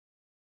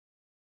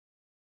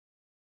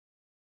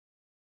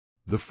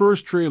The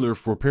first trailer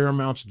for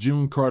Paramount's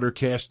June Carter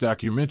Cash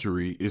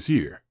documentary is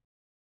here.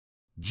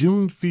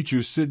 June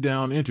features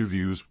sit-down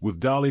interviews with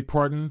Dolly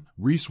Parton,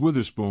 Reese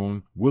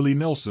Witherspoon, Willie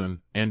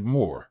Nelson, and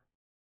more.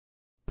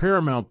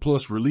 Paramount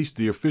Plus released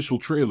the official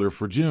trailer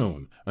for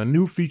June, a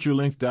new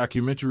feature-length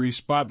documentary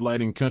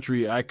spotlighting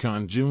country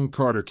icon June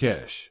Carter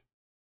Cash.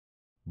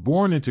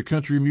 Born into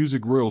country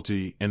music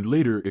royalty and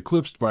later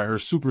eclipsed by her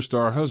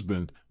superstar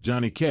husband,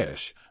 Johnny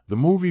Cash, the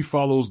movie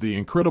follows the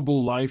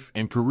incredible life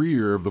and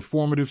career of the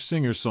formative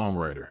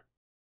singer-songwriter.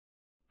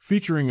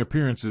 Featuring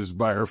appearances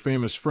by her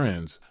famous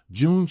friends,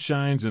 June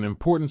shines an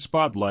important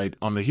spotlight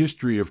on the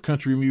history of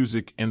country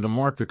music and the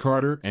mark the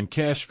Carter and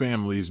Cash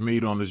families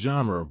made on the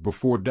genre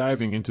before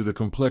diving into the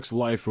complex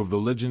life of the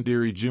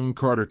legendary June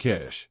Carter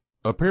Cash.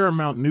 A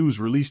Paramount News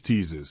release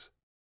teases.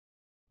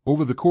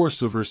 Over the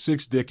course of her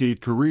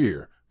 6-decade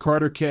career,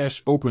 Carter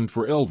Cash opened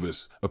for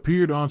Elvis,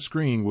 appeared on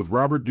screen with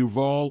Robert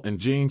Duvall and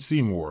Jane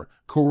Seymour,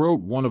 co-wrote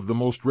one of the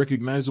most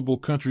recognizable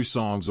country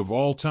songs of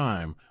all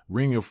time,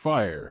 Ring of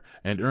Fire,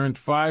 and earned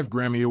 5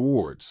 Grammy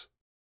Awards.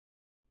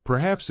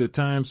 Perhaps at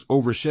times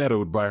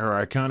overshadowed by her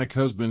iconic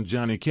husband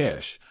Johnny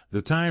Cash,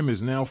 the time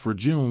is now for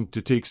June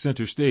to take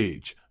center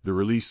stage, the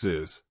release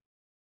says.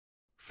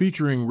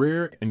 Featuring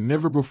rare and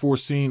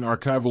never-before-seen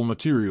archival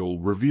material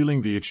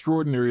revealing the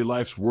extraordinary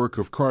life's work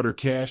of Carter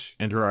Cash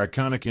and her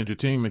iconic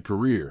entertainment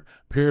career,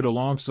 paired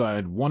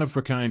alongside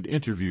one-of-a-kind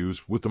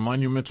interviews with the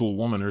monumental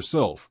woman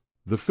herself.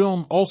 The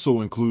film also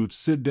includes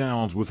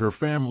sit-downs with her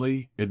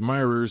family,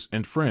 admirers,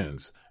 and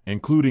friends,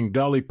 including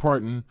Dolly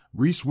Parton,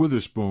 Reese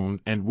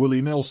Witherspoon, and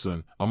Willie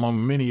Nelson,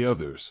 among many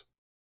others.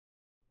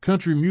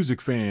 Country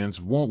music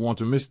fans won't want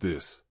to miss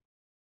this.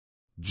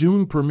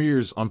 June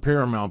premieres on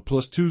Paramount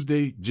Plus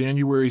Tuesday,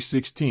 January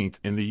 16th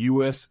in the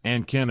US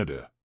and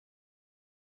Canada.